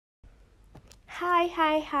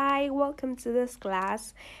Hi. Welcome to this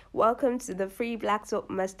class. Welcome to the Free Black Soap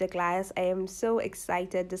Masterclass. I am so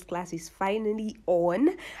excited. This class is finally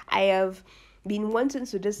on. I have been wanting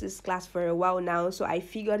to do this class for a while now, so I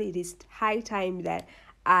figured it is high time that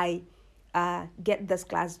I get this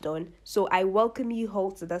class done. So I welcome you all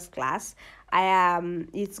to this class.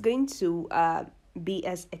 It's going to be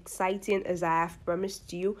as exciting as I have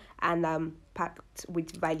promised you and packed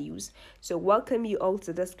with values. So welcome you all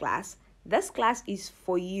to this class. This class is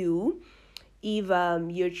for you if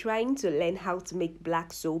you're trying to learn how to make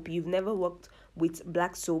black soap. You've never worked with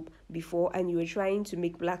black soap before and you're trying to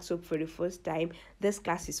make black soap for the first time. This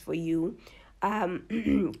class is for you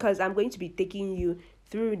because I'm going to be taking you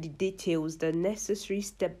through the details, the necessary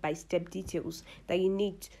step-by-step details that you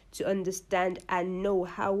need to understand and know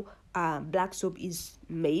how black soap is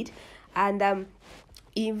made. And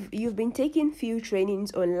if you've been taking few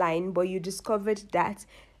trainings online but you discovered that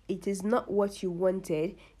it is not what you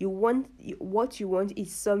wanted, what you want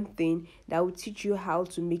is something that will teach you how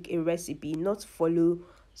to make a recipe, not follow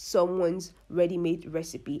someone's ready-made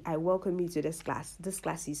recipe. I welcome you to this class. This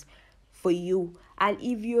class is for you. And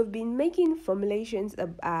if you have been making formulations,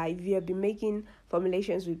 with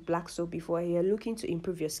black soap before and you're looking to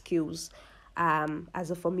improve your skills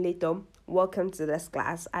as a formulator, welcome to this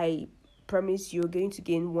class. I promise you're going to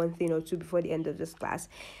gain one thing or two before the end of this class.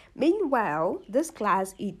 Meanwhile, this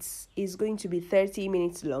class is going to be 30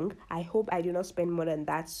 minutes long. I hope I do not spend more than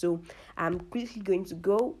that. So I'm quickly going to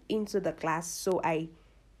go into the class so I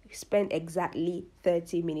spend exactly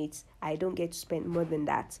 30 minutes. I don't get to spend more than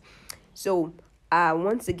that. So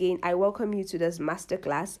once again, I welcome you to this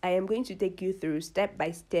masterclass. I am going to take you through step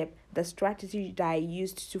by step the strategy that I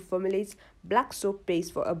used to formulate black soap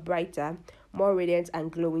paste for a brighter, more radiant and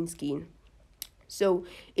glowing skin. So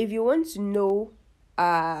if you want to know,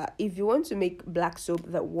 if you want to make black soap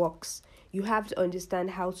that works, you have to understand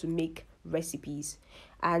how to make recipes.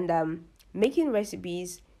 And making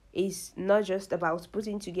recipes is not just about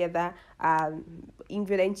putting together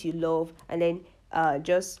ingredients you love and then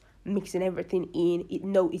just mixing everything in.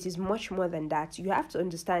 It is much more than that. You have to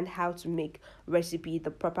understand how to make recipe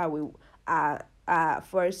the proper way.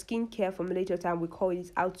 For a skincare formulator time, we call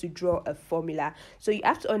it how to draw a formula. So you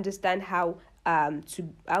have to understand how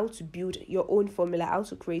to build your own formula, how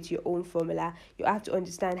to create your own formula. You have to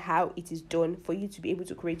understand how it is done for you to be able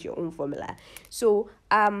to create your own formula. So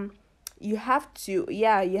you have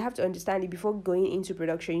to understand it before going into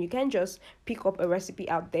production. You can't just pick up a recipe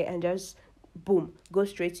out there and just boom go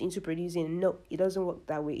straight into producing. No, it doesn't work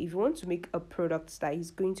that way. If you want to make a product that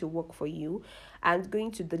is going to work for you and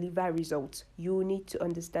going to deliver results, you need to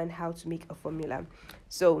understand how to make a formula.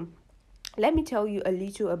 So let me tell you a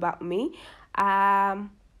little about me. I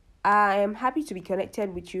am happy to be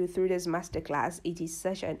connected with you through this masterclass. It is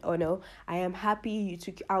such an honor. I am happy you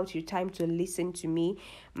took out your time to listen to me.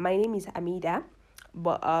 My name is Amida,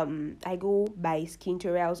 but I go by Skin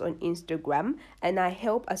Tutorials on Instagram, and I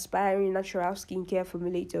help aspiring natural skincare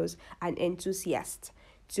formulators and enthusiasts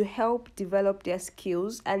to help develop their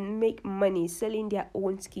skills and make money selling their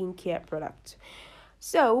own skincare product.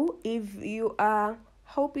 So if you are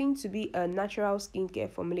hoping to be a natural skincare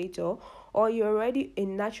formulator, or you're already a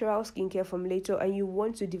natural skincare formulator and you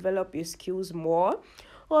want to develop your skills more,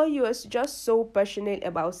 or you are just so passionate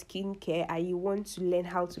about skincare and you want to learn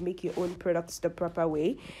how to make your own products the proper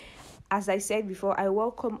way, as I said before, I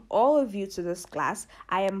welcome all of you to this class.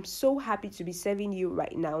 I am so happy to be serving you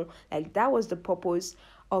right now. Like, that was the purpose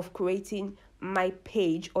of creating my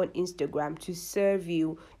page on Instagram, to serve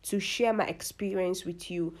you, to share my experience with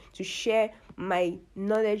you, to share my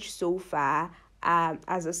knowledge so far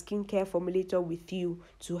as a skincare formulator with you,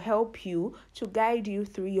 to help you, to guide you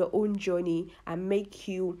through your own journey and make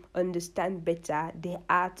you understand better the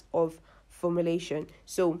art of formulation.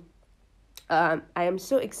 So I am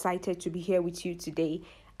so excited to be here with you today,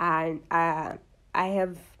 and I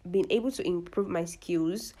have been able to improve my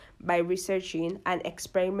skills by researching and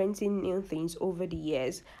experimenting new things over the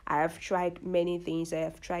years. I have tried many things. I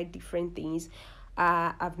have tried different things.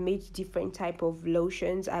 I've made different type of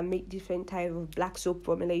lotions. I make different type of black soap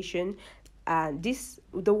formulation.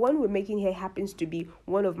 The one we're making here happens to be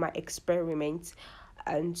one of my experiments.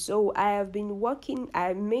 And so I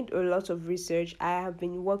made a lot of research. I have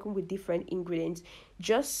been working with different ingredients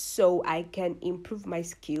just so I can improve my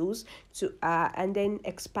skills to and then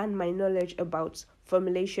expand my knowledge about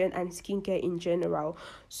formulation and skincare in general.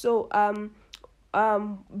 So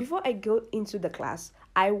before I go into the class,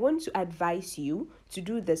 I want to advise you to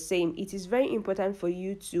do the same. It is very important for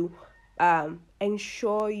you to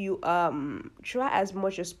ensure you try as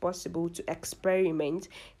much as possible to experiment,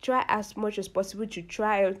 try as much as possible to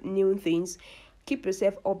try out new things, keep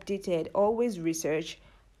yourself updated, always research.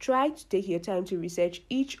 Try to take your time to research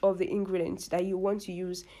each of the ingredients that you want to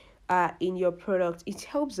use in your product. It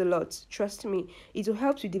helps a lot, trust me. It will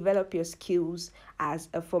help to develop your skills as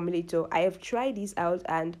a formulator. I have tried this out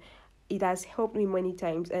and it has helped me many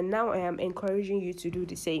times, and now I am encouraging you to do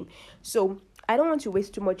the same. So I don't want to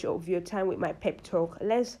waste too much of your time with my pep talk.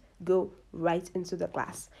 Let's go right into the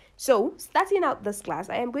class. So starting out this class,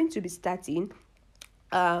 I am going to be starting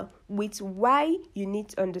with why you need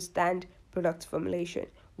to understand product formulation.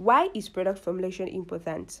 Why is product formulation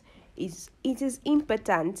important? It is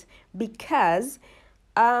important because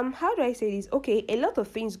how do I say this? Okay, a lot of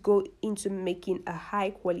things go into making a high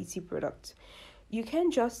quality product. You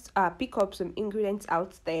can just pick up some ingredients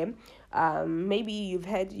out there. Maybe you've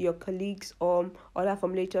heard your colleagues or other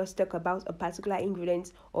formulators talk about a particular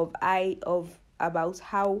ingredient of about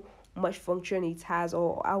how much function it has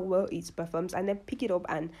or how well it performs, and then pick it up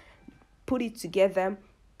and put it together,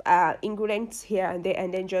 ingredients here and there,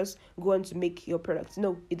 and then just go on to make your product.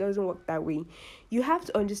 No, it doesn't work that way. You have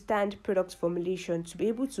to understand product formulation to be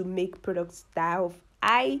able to make products that have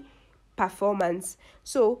high performance.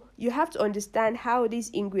 So you have to understand how these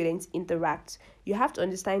ingredients interact. You have to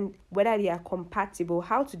understand whether they are compatible,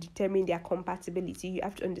 how to determine their compatibility. You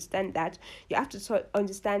have to understand that. You have to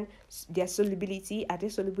understand their solubility. Are they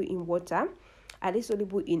soluble in water? Are they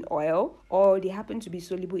soluble in oil, or they happen to be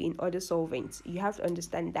soluble in other solvents? You have to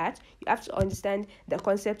understand that. You have to understand the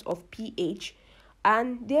concept of pH.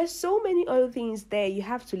 And there's so many other things there you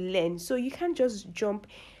have to learn. So you can't just jump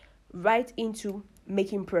right into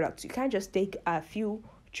making products. You can't just take a few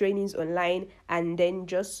trainings online and then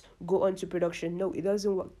just go on to production. No, it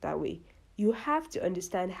doesn't work that way. You have to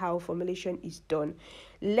understand how formulation is done.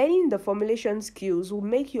 Learning the formulation skills will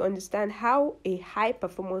make you understand how a high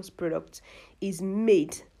performance product is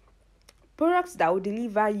made. Products that will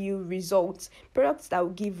deliver you results, products that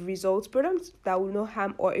will give results, products that will not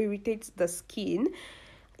harm or irritate the skin.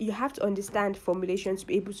 You have to understand formulation to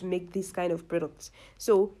be able to make this kind of products.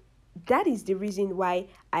 So that is the reason why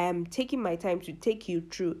I am taking my time to take you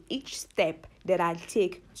through each step that I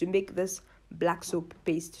take to make this black soap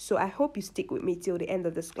paste. So I hope you stick with me till the end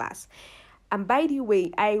of this class. And by the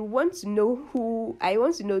way, I want to know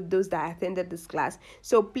those that attended this class.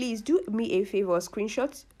 So please do me a favor, screen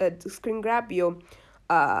grab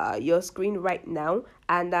your screen right now,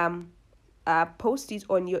 and post it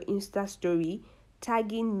on your Insta story,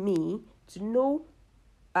 tagging me to know.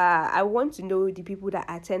 I want to know the people that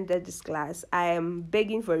attended this class. I am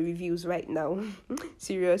begging for reviews right now.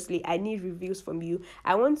 Seriously, I need reviews from you.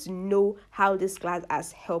 I want to know how this class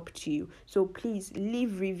has helped you. So please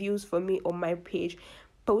leave reviews for me on my page.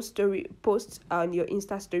 Post on your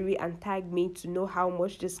Insta story and tag me to know how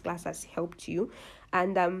much this class has helped you.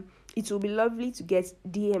 And it will be lovely to get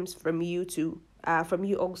DMs from you too. From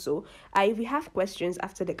you also. If you have questions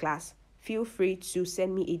after the class, feel free to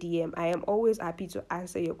send me a DM. I am always happy to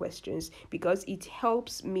answer your questions because it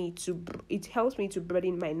helps me to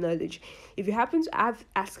broaden my knowledge. If you happen to have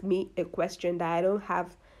asked me a question that I don't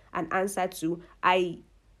have an answer to, I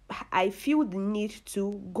feel the need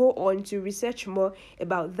to go on to research more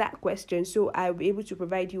about that question, so I'll be able to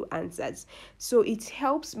provide you answers. So it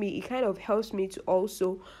kind of helps me to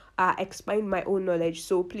also expand my own knowledge.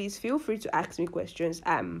 So please feel free to ask me questions.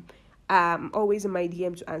 Always in my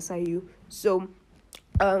DM to answer you. So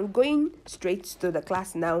going straight to the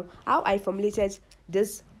class now, how I formulated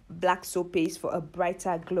this black soap paste for a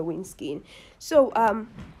brighter glowing skin. So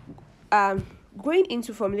going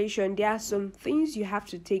into formulation, there are some things you have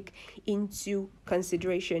to take into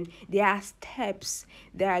consideration. There are steps,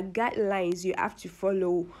 there are guidelines you have to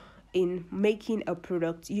follow in making a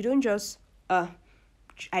product. You don't just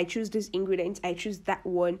I choose this ingredient, I choose that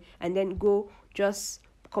one, and then go just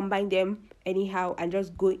combine them anyhow and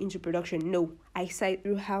just go into production. No, I cite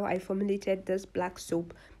through how I formulated this black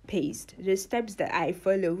soap paste, the steps that I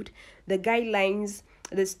followed, the guidelines,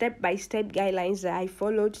 the step-by-step guidelines that I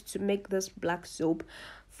followed to make this black soap.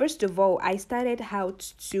 First of all, I started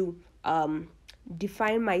out to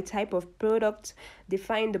define my type of product,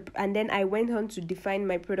 and then I went on to define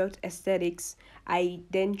my product aesthetics. I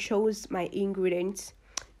then chose my ingredients,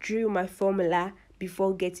 drew my formula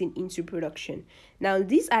before getting into production. Now,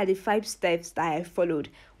 these are the 5 steps that I followed.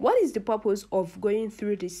 What is the purpose of going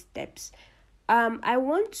through these steps? I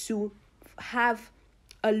want to have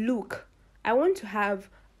a look. I want to have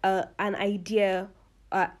an idea,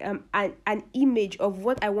 an image of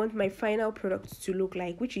what I want my final product to look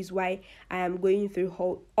like, which is why I am going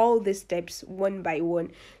through all the steps one by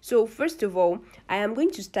one. So first of all, I am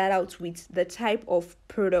going to start out with the type of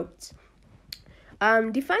product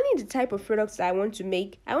Defining the type of products that I want to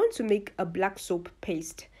make a black soap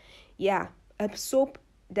paste. Yeah, a soap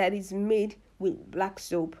that is made with black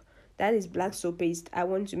soap. That is black soap paste I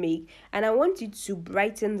want to make, and I want it to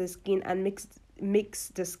brighten the skin and makes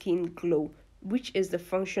the skin glow, which is the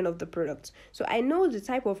function of the product. So I know the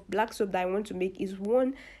type of black soap that I want to make is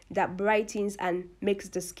one that brightens and makes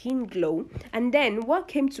the skin glow. And then what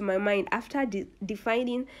came to my mind after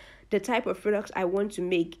defining the type of products I want to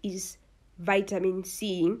make is vitamin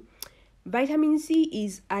C. Vitamin C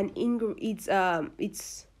is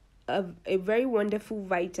it's a very wonderful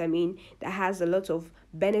vitamin that has a lot of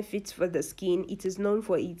benefits for the skin. It is known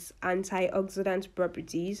for its antioxidant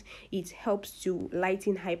properties. It helps to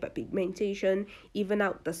lighten hyperpigmentation, even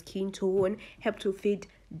out the skin tone, help to fade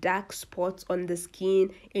dark spots on the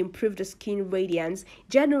skin, improve the skin radiance.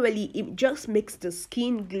 Generally, it just makes the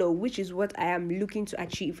skin glow, which is what I am looking to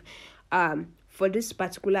achieve for this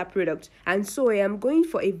particular product. And so I am going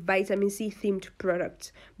for a vitamin C themed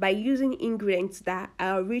product by using ingredients that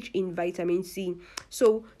are rich in vitamin C.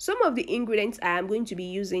 So some of the ingredients I am going to be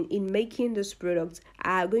using in making this product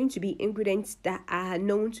are going to be ingredients that are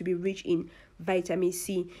known to be rich in vitamin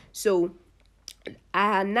C. So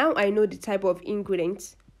now I know the type of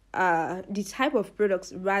ingredients, the type of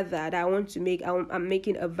products rather that I want to make. I'm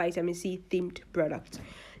making a vitamin C themed product.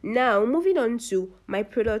 Now moving on to my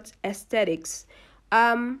product aesthetics.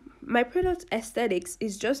 My product aesthetics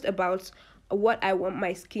is just about what I want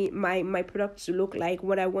my product to look like,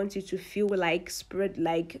 what I want it to feel like, spread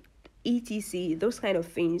like, etc, those kind of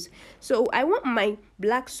things. So I want my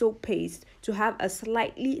black soap paste to have a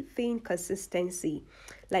slightly thin consistency,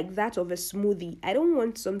 like that of a smoothie. I don't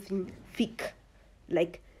want something thick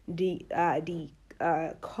like the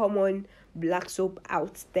common black soap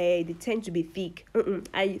out there. They tend to be thick.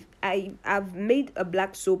 I've made a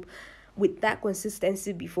black soap with that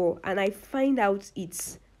consistency before, and I find out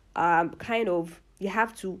it's kind of, you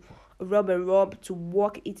have to rub and rub to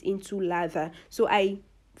work it into lather. So I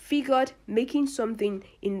figured making something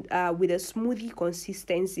in with a smoothie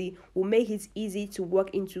consistency will make it easy to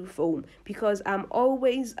work into foam, because I'm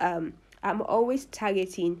always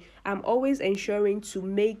targeting, I'm always ensuring to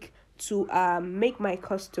make my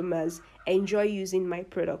customers enjoy using my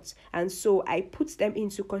products, and so I put them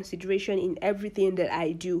into consideration in everything that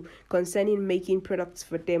I do concerning making products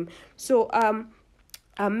for them. So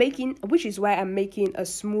which is why I'm making a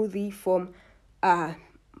smoothie form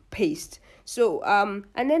paste. So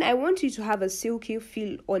and then I want it to have a silky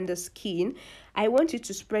feel on the skin. I want it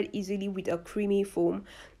to spread easily with a creamy foam.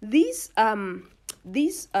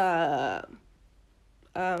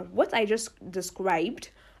 What I just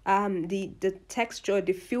described, the texture,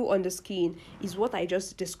 the feel on the skin is what I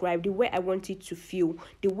just described. The way I want it to feel,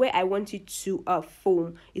 the way I want it to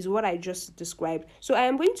foam is what I just described. So I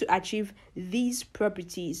am going to achieve these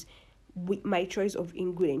properties with my choice of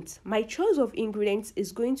ingredients. My choice of ingredients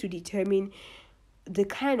is going to determine the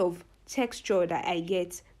kind of texture that I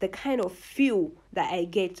get, the kind of feel that I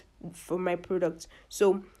get from my product.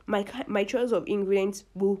 So my choice of ingredients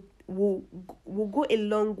will go a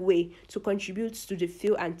long way to contribute to the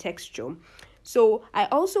feel and texture. So I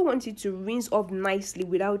also want it to rinse off nicely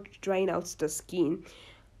without drying out the skin.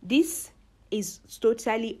 This is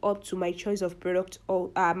totally up to my choice of product,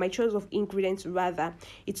 or my choice of ingredients rather.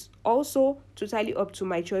 It's also totally up to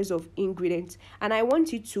my choice of ingredients, and I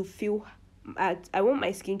want it to feel I want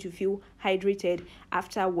my skin to feel hydrated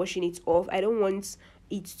after washing it off. I don't want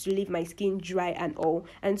it to leave my skin dry and all.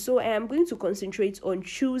 And so I am going to concentrate on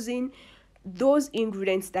choosing those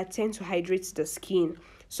ingredients that tend to hydrate the skin.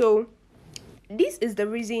 So this is the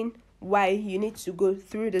reason why you need to go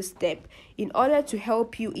through the step in order to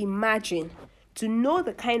help you imagine, to know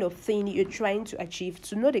the kind of thing you're trying to achieve,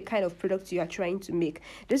 to know the kind of product you are trying to make.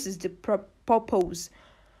 This is the purpose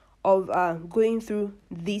of going through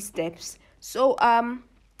these steps. So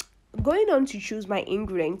going on to choose my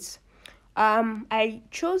ingredients. I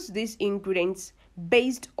chose these ingredients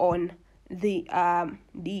based on the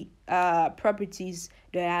properties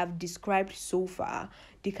that I have described so far,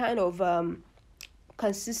 the kind of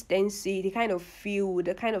consistency, the kind of feel,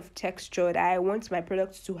 the kind of texture that I want my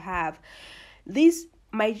products to have. These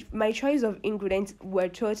my choice of ingredients were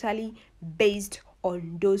totally based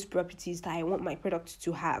on those properties that I want my product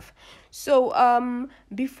to have. So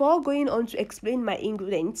before going on to explain my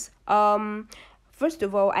ingredients, first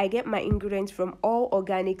of all, I get my ingredients from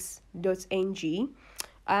allorganics.ng.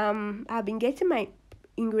 I've been getting my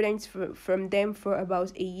ingredients from them for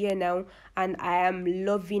about a year now, and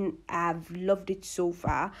I've loved it so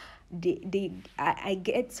far. I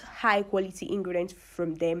get high quality ingredients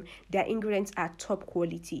from them. Their ingredients are top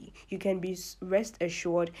quality. You can be rest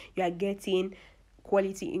assured you are getting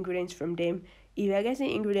quality ingredients from them. If you're getting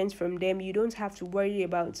ingredients from them, you don't have to worry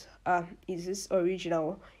about is this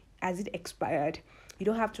original, has it expired. You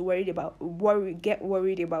don't have to get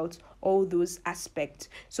worried about all those aspects.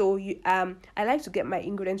 So I like to get my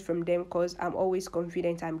ingredients from them because I'm always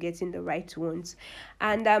confident I'm getting the right ones.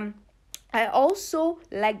 And I also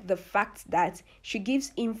like the fact that she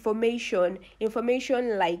gives information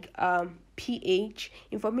like pH,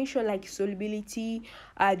 information like solubility,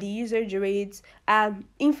 the usage rates,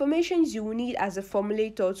 informations you will need as a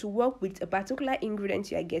formulator to work with a particular ingredient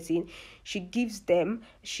you are getting. She gives them.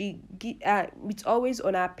 It's always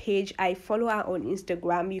on her page. I follow her on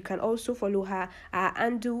Instagram. You can also follow her. Her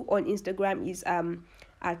handle on Instagram is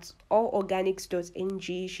at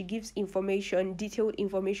allorganics.ng. She gives detailed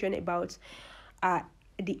information about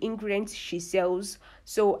the ingredients she sells.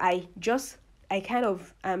 So I'm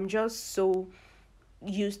just so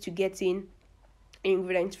used to getting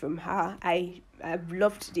ingredients from her. I've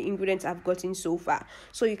loved the ingredients I've gotten so far.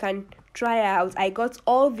 So you can try out. I got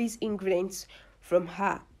all these ingredients from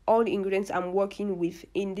her. All the ingredients I'm working with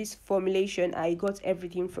in this formulation, I got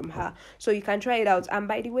everything from her. So you can try it out. And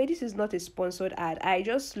by the way, this is not a sponsored ad. I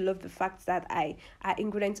just love the fact that our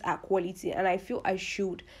ingredients are quality, and I feel I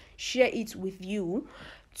should share it with you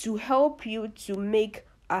to help you to make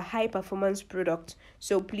a high performance product.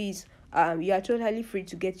 So please, you are totally free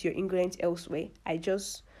to get your ingredients elsewhere.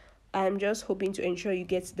 I'm just hoping to ensure you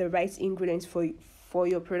get the right ingredients for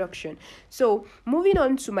your production. So moving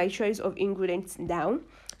on to my choice of ingredients now,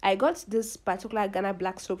 I got this particular Ghana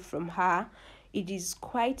black soap from her. It is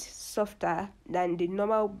quite softer than the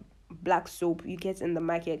normal black soap you get in the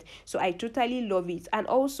market, so I totally love it. And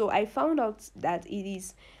also I found out that it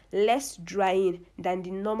is less drying than the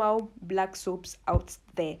normal black soaps out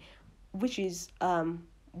there, which is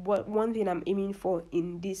one thing I'm aiming for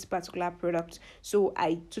in this particular product. So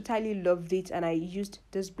I totally loved it, and I used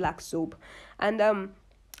this black soap. And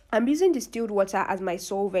I'm using distilled water as my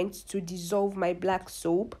solvent to dissolve my black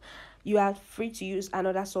soap. You are free to use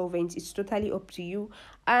another solvent. It's totally up to you.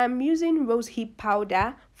 I'm using rose hip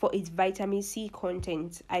powder for its vitamin C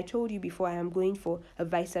content. I told you before I am going for a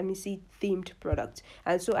vitamin C themed product,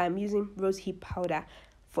 and so I'm using rose hip powder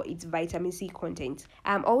for its vitamin C content.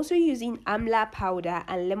 I'm also using amla powder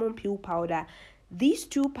and lemon peel powder. These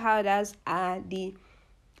two powders are the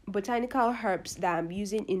botanical herbs that I'm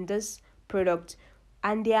using in this product,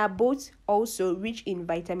 and they are both also rich in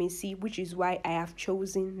vitamin C, which is why I have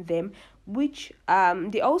chosen them. Which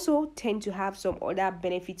they also tend to have some other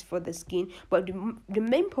benefits for the skin, but the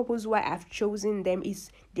main purpose why I've chosen them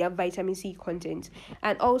is their vitamin C content.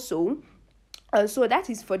 And also so that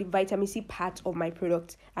is for the vitamin C part of my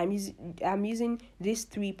product. I'm using these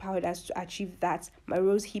three powders to achieve that: my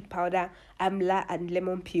rose hip powder, amla, and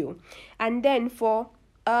lemon peel. And then for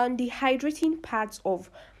the hydrating part of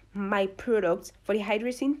my product, for the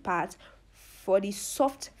hydrating part, for the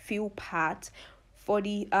soft feel part, for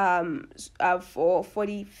the for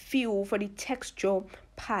the feel, for the texture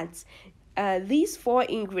part, these four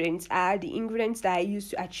ingredients are the ingredients that I use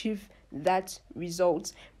to achieve that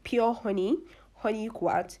result: pure honey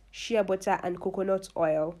quartz, shea butter, and coconut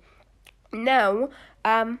oil. Now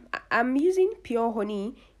I'm using pure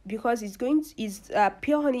honey because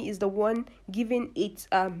pure honey is the one giving it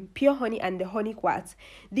pure honey and the honey quartz.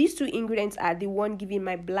 These two ingredients are the one giving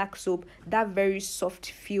my black soap that very soft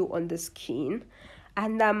feel on the skin.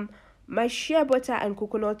 And my shea butter and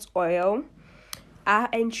coconut oil are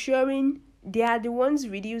ensuring they are the ones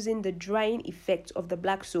reducing the drying effect of the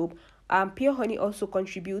black soap. Pure honey also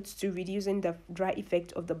contributes to reducing the dry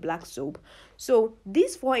effect of the black soap. So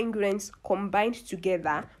these four ingredients combined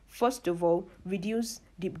together, first of all, reduce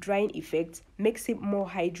the drying effect, makes it more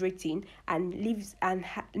hydrating, and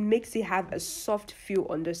makes it have a soft feel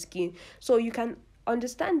on the skin. So you can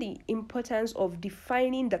understand the importance of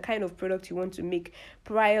defining the kind of product you want to make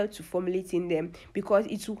prior to formulating them, because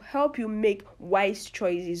it will help you make wise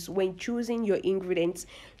choices when choosing your ingredients.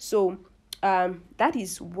 So that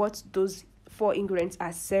is what those four ingredients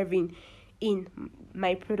are serving in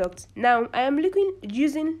my product. Now I am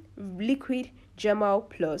using liquid Gemal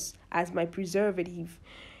Plus as my preservative.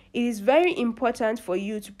 It is very important for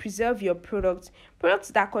you to preserve your product. Products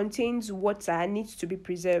that contains water needs to be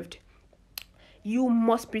preserved. You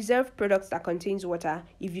must preserve products that contains water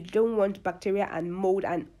if you don't want bacteria and mold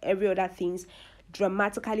and every other things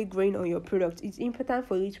dramatically growing on your product. It's important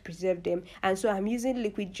for you to preserve them, and so I'm using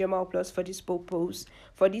liquid Gemal Plus for this purpose.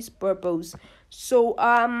 So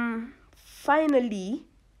finally,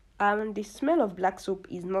 the smell of black soap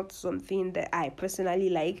is not something that I personally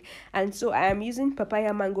like, and so I am using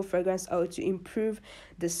papaya mango fragrance oil to improve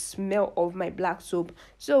the smell of my black soap.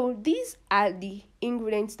 So these are the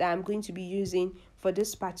ingredients that I'm going to be using for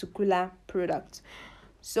this particular product.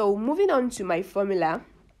 So moving on to my formula,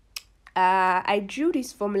 I drew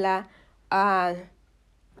this formula uh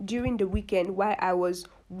during the weekend while I was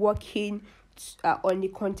working on the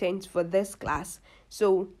content for this class.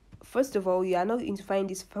 So first of all, you are not going to find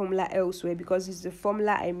this formula elsewhere because it's the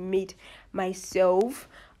formula I made myself,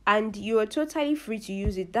 and you are totally free to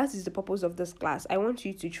use it. That is the purpose of this class. I want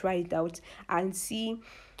you to try it out and see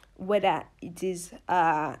whether it is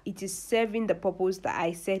serving the purpose that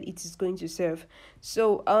I said it is going to serve.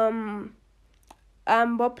 So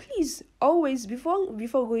but please, always, before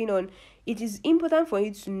going on, it is important for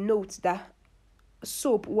you to note that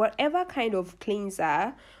soap, whatever kind of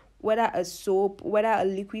cleanser, whether a soap, whether a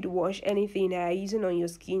liquid wash, anything that are using on your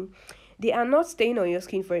skin, they are not staying on your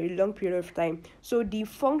skin for a long period of time. So their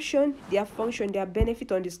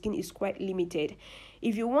benefit on the skin is quite limited.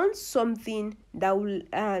 If you want something that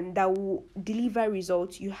will deliver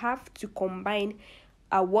results, you have to combine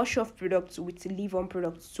a wash off product with leave on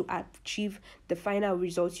products to achieve the final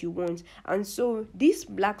result you want. And so this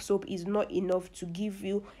black soap is not enough to give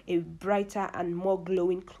you a brighter and more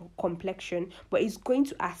glowing complexion, but it's going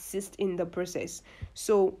to assist in the process.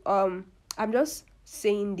 So I'm just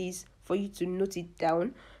saying this for you to note it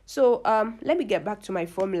down. So let me get back to my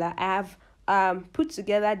formula. I have put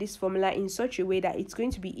together this formula in such a way that it's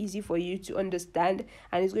going to be easy for you to understand,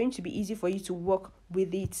 and it's going to be easy for you to work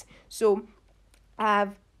with it. So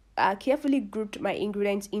I've carefully grouped my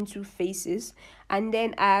ingredients into phases, and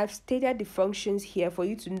then I've stated the functions here for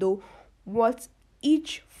you to know what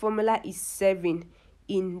each formula is serving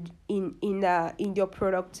in your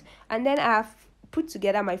product. And then I've put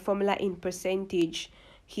together my formula in percentage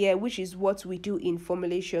here, which is what we do in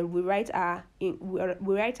formulation. We write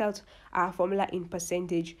out our formula in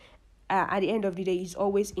percentage. At the end of the day, is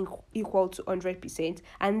always equal to 100%.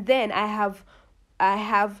 And then I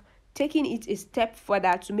have taking it a step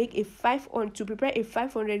further to prepare a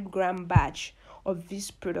 500-gram batch of this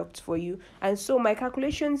product for you. And so my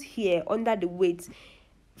calculations here under the weight,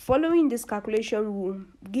 following this calculation will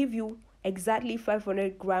give you exactly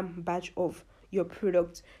 500-gram batch of your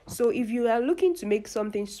product. So if you are looking to make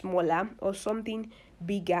something smaller or something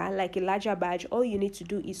bigger, like a larger batch, all you need to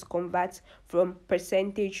do is convert from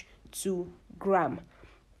percentage to gram.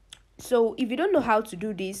 So if you don't know how to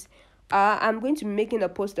do this, I'm going to be making a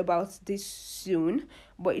post about this soon,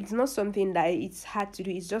 but it's not something that it's hard to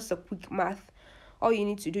do. It's just a quick math. All you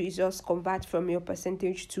need to do is just convert from your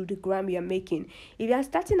percentage to the gram you're making. If you are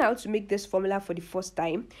starting out to make this formula for the first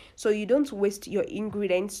time, so you don't waste your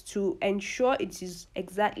ingredients, to ensure it is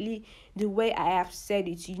exactly the way I have said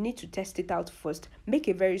it, you need to test it out first. Make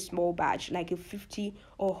a very small batch, like a 50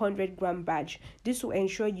 or 100-gram batch. This will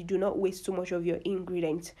ensure you do not waste too much of your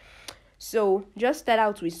ingredients. So just start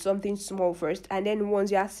out with something small first, and then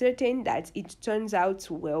once you are certain that it turns out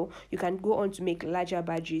well, you can go on to make larger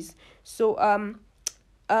batches. So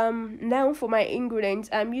now for my ingredients,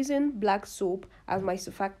 I'm using black soap as my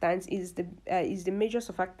surfactant. Is the major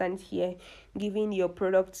surfactant here, giving your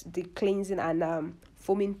product the cleansing and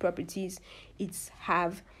foaming properties it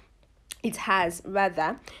has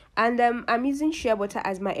rather. And I'm using shea butter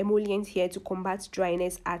as my emollient here to combat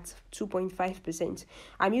dryness at 2.5%.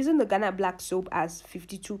 I'm using the Ghana black soap as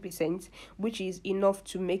 52%, which is enough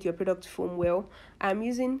to make your product foam well. I'm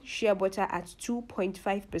using shea butter at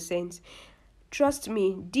 2.5%. Trust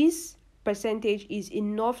me, this percentage is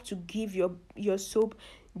enough to give your soap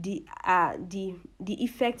the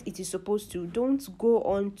effect it is supposed to. Don't go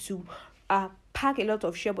on to pack a lot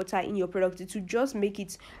of shea butter in your product to just make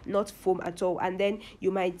it not foam at all, and then you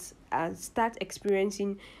might start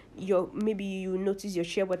experiencing maybe you notice your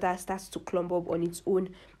shea butter starts to clump up on its own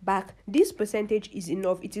back. This percentage is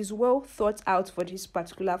enough. It is well thought out for this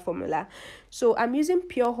particular formula. So I'm using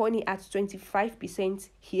pure honey at 25%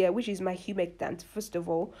 here, which is my humectant, first of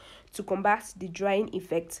all, to combat the drying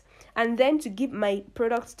effect, and then to give my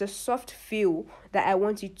product the soft feel that I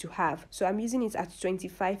want it to have. So I'm using it at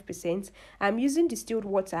 25%. I'm using distilled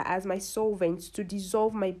water as my solvent to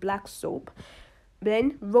dissolve my black soap.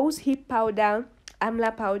 Then rose hip powder,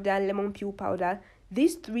 amla powder, lemon peel powder.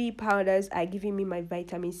 These three powders are giving me my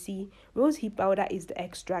vitamin C. Rose hip powder is the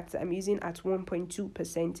extract I'm using at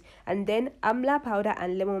 1.2%. And then amla powder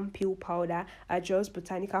and lemon peel powder are just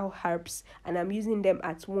botanical herbs, and I'm using them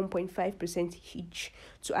at 1.5% each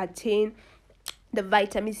to attain the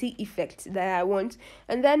vitamin C effect that I want.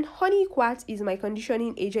 And then honey quartz is my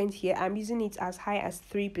conditioning agent here. I'm using it as high as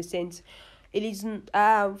 3%. It is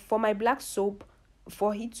for my black soap,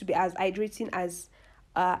 for it to be as hydrating as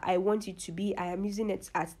I want it to be, I am using it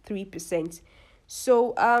at 3%.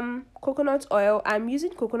 So coconut oil, I'm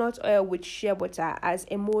using coconut oil with shea butter as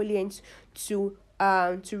emollient to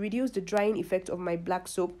reduce the drying effect of my black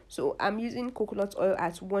soap. So I'm using coconut oil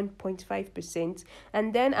at 1.5%,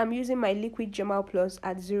 and then I'm using my liquid Gemal Plus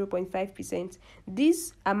at 0.5%.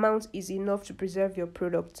 This amount is enough to preserve your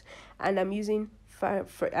product, and I'm using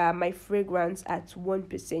my fragrance at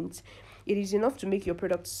 1%. It is enough to make your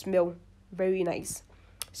product smell very nice.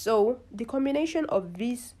 So the combination of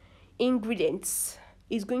these ingredients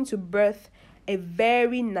is going to birth a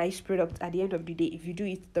very nice product at the end of the day if you do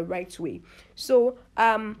it the right way. So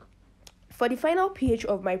for the final pH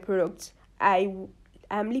of my product, I'm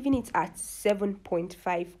leaving it at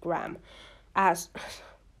 7.5 gram. As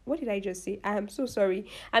what did I just say? I am so sorry.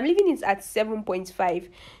 I'm leaving it at 7.5.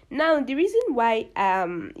 Now the reason why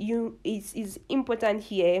you is important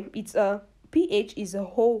here, it's a pH is a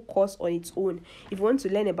whole course on its own. If you want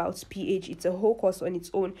to learn about pH, it's a whole course on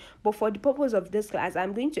its own. But for the purpose of this class,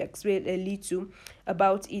 I'm going to explain a little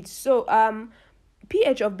about it. So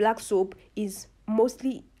pH of black soap is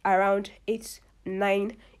mostly around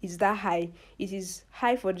 8-9. Is that high? It is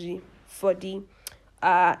high for the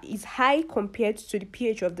is high compared to the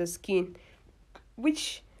pH of the skin,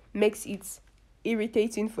 which makes it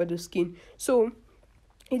irritating for the skin. So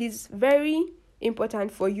it is very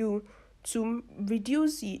important for you to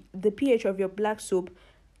reduce the pH of your black soap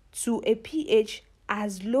to a pH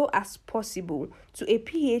as low as possible, to a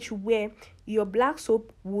pH where your black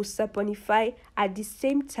soap will saponify. At the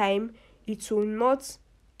same time, it will not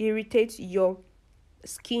irritate your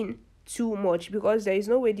skin too much, because there is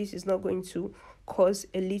no way this is not going to cause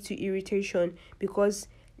a little irritation, because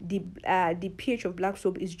the pH of black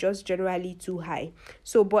soap is just generally too high.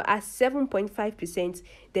 So but at 7.5%,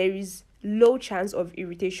 there is low chance of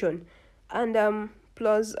irritation. And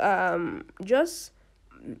plus just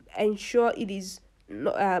ensure it is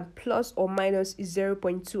plus or minus is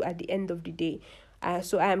 0.2 at the end of the day.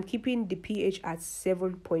 So I am keeping the pH at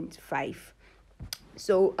 7.5.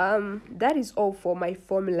 So that is all for my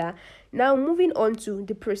formula. Now moving on to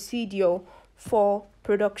the procedure for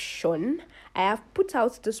production. I have put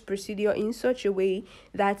out this procedure in such a way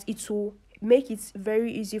that it will make it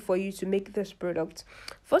very easy for you to make this product.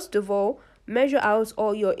 First of all, measure out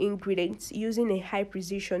all your ingredients using a high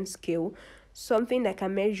precision scale, something that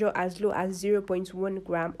can measure as low as 0.1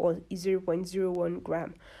 gram or 0.01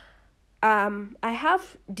 gram. I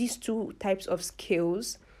have these two types of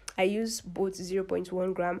scales. I use both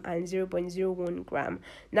 0.1 gram and 0.01 gram.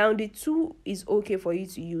 Now the two is okay for you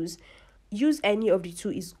to use. Use any of the two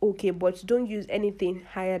is okay, but don't use anything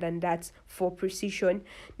higher than that for precision.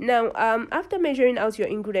 Now after measuring out your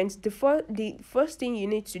ingredients, the first thing you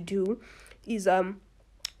need to do is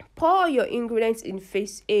pour your ingredients in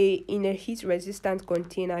phase A in a heat resistant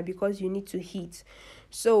container, because you need to heat.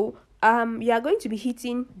 So you are going to be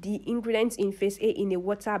heating the ingredients in phase A in a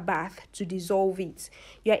water bath to dissolve it.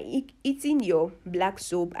 You are heating your black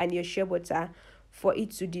soap and your shea butter for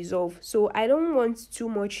it to dissolve. So I don't want too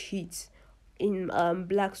much heat in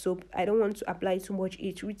black soap. I don't want to apply too much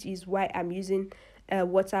heat, which is why I'm using a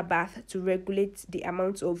water bath to regulate the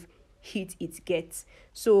amount of heat it gets.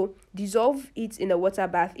 So dissolve it in a water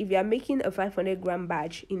bath. If you are making a 500-gram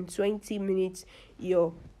batch, in 20 minutes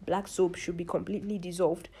your black soap should be completely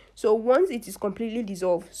dissolved. So once it is completely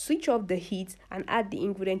dissolved, switch off the heat and add the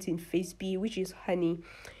ingredient in phase B, which is honey.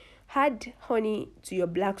 Add honey to your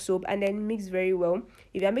black soap and then mix very well.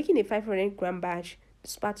 If you are making a 500-gram batch,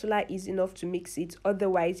 spatula is enough to mix it.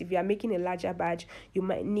 Otherwise, if you are making a larger batch, you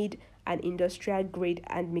might need an industrial grade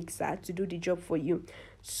hand mixer to do the job for you.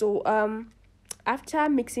 So after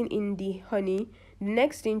mixing in the honey, the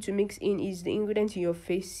next thing to mix in is the ingredient in your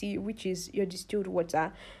phase C, which is your distilled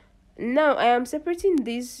water. Now I am separating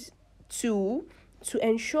these two to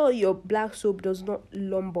ensure your black soap does not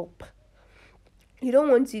lump up. You don't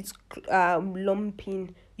want it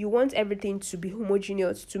lumping. You want everything to be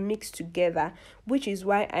homogeneous, to mix together, which is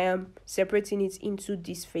why I am separating it into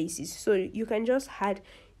these phases. So you can just add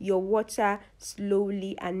your water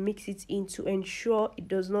slowly and mix it in to ensure it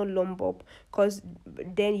does not lump up, because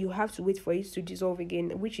then you have to wait for it to dissolve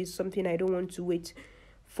again, which is something I don't want to wait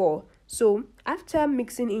for. So after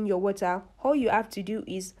mixing in your water, all you have to do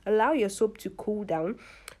is allow your soap to cool down,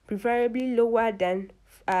 preferably lower than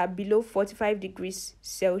below 45 degrees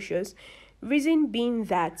Celsius. Reason being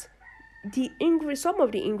that some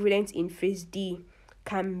of the ingredients in phase D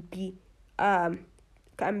can be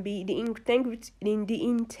the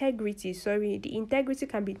integrity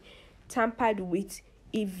can be tampered with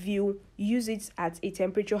if you use it at a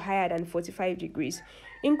temperature higher than 45 degrees.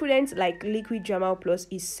 Ingredients like liquid Jamal Plus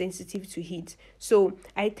is sensitive to heat. So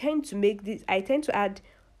I tend to add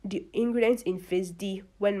the ingredients in phase D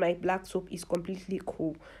when my black soap is completely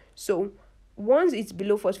cool. So once it's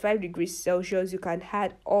below 45 degrees Celsius, you can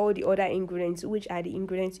add all the other ingredients, which are the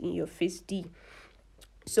ingredients in your phase D.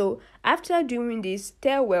 So after doing this,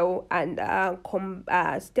 stir well and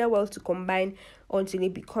stir well to combine until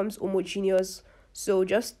it becomes homogeneous. So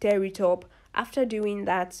just stir it up. After doing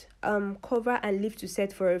that, cover and leave to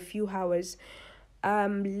set for a few hours.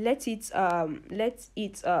 Let it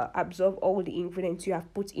absorb all the ingredients you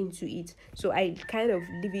have put into it. So I kind of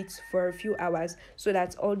leave it for a few hours so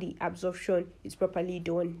that all the absorption is properly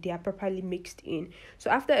done, they are properly mixed in.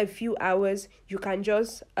 So after a few hours, you can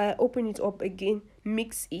just open it up again,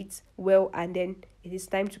 mix it well, and then it is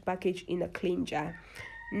time to package in a clean jar.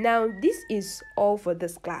 Now this is all for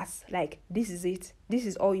this class. Like, this is it. This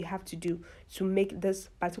is all you have to do to make this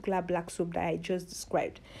particular black soap that I just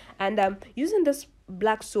described. And using this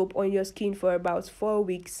black soap on your skin for about 4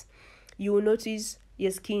 weeks, you will notice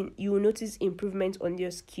improvement on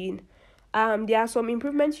your skin. There are some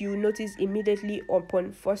improvements you will notice immediately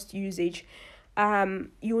upon first usage. You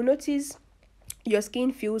will notice your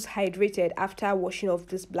skin feels hydrated after washing off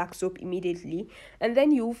this black soap immediately, and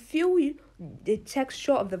then you feel the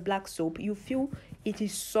texture of the black soap. You feel it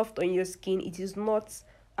is soft on your skin. It is not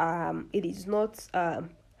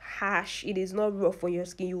harsh. It is not rough on your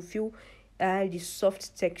skin. You feel the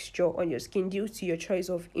soft texture on your skin due to your choice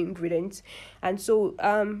of ingredients. And so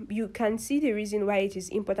you can see the reason why it is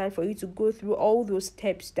important for you to go through all those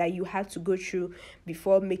steps that you had to go through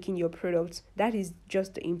before making your product. That is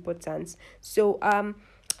just the importance. So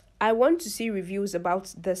I want to see reviews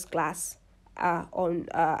about this class.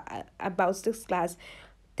 About this class.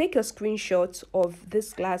 Take a screenshot of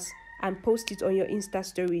this class and post it on your Insta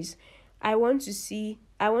stories. I want to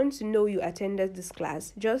know you attended this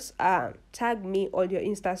class. Just tag me on your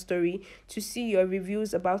Insta story to see your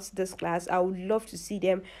reviews about this class. I would love to see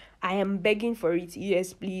them. I am begging for it.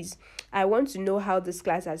 Yes, please. I want to know how this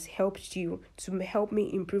class has helped you to help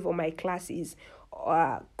me improve on my classes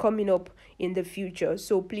coming up in the future.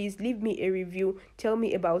 So please leave me a review. Tell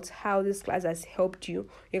me about how this class has helped you.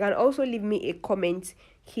 You can also leave me a comment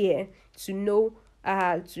here to know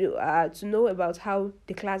about how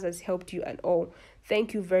the class has helped you and all.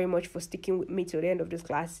 Thank you very much for sticking with me till the end of this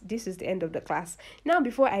class. This is the end of the class. Now,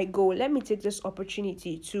 before I go, let me take this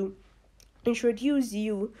opportunity to introduce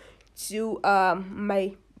you to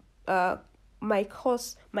my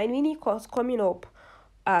course, my mini course coming up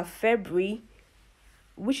February,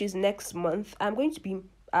 which is next month. I'm going to be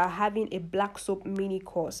having a black soap mini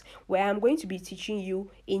course where I'm going to be teaching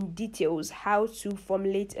you in details how to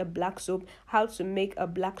formulate a black soap, how to make a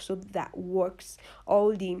black soap that works,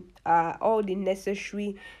 all the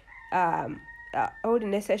necessary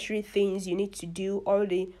things you need to do, all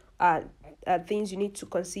the things you need to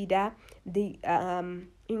consider, the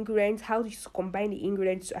ingredients, how to combine the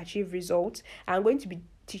ingredients to achieve results. I'm going to be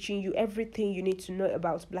teaching you everything you need to know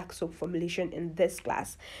about black soap formulation in this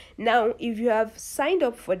class. Now, if you have signed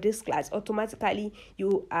up for this class, automatically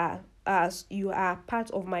you are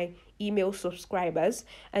part of my email subscribers,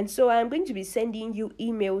 and so I'm going to be sending you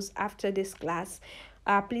emails after this class.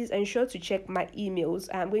 Please ensure to check my emails.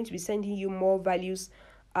 I'm going to be sending you more values,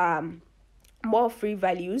 more free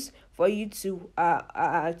values for you to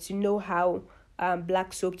know how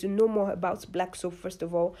black soap, to know more about black soap first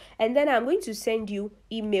of all, and then I'm going to send you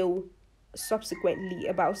email subsequently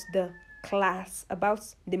about the class,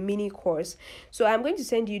 about the mini course. So I'm going to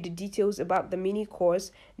send you the details about the mini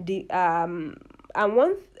course, and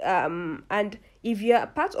if you're a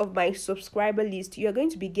part of my subscriber list, you're going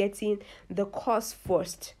to be getting the course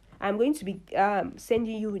first. I'm going to be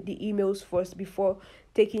sending you the emails first before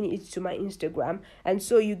taking it to my Instagram, and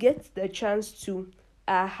so you get the chance to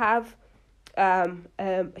have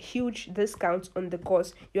huge discounts on the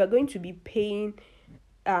course. You're not going to be paying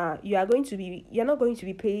the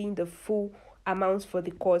full amount for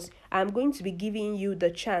the course. I'm going to be giving you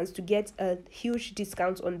the chance to get a huge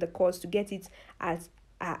discount on the course, to get it at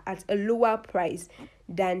a lower price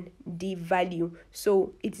than the value.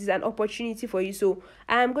 So it is an opportunity for you. So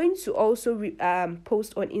I'm going to also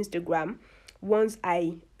post on Instagram once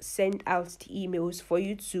I send out the emails for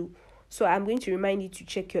you to. So I'm going to remind you to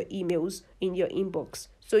check your emails in your inbox.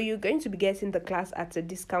 So you're going to be getting the class at a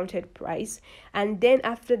discounted price, and then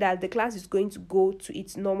after that the class is going to go to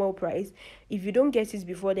its normal price. If you don't get it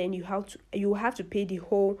before then, you have to pay the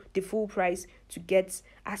full price to get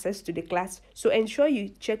access to the class. So ensure you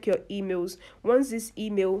check your emails. Once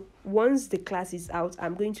the class is out,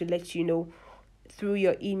 I'm going to let you know. through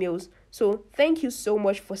your emails. So thank you so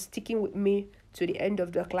much for sticking with me to the end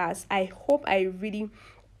of the class. I hope I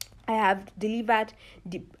have delivered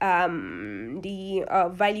the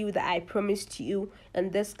value that I promised you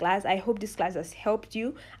in this class. I hope this class has helped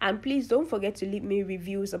you, and please don't forget to leave me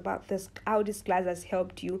reviews about this, how this class has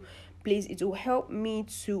helped you. Please, it will help me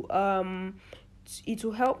to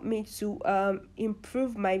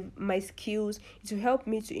improve my skills. It will help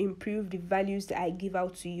me to improve the values that I give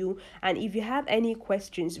out to you. And if you have any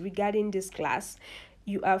questions regarding this class,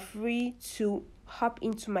 you are free to hop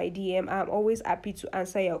into my DM. I'm always happy to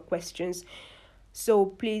answer your questions. So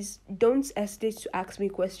please don't hesitate to ask me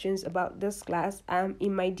questions about this class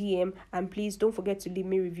in my DM, and please don't forget to leave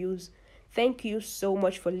me reviews. Thank you so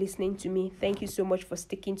much for listening to me. Thank you so much for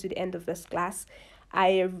sticking to the end of this class.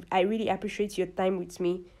 I really appreciate your time with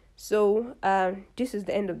me. So this is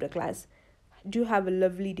the end of the class. Do have a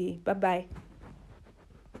lovely day. Bye bye.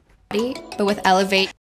 But with Elevate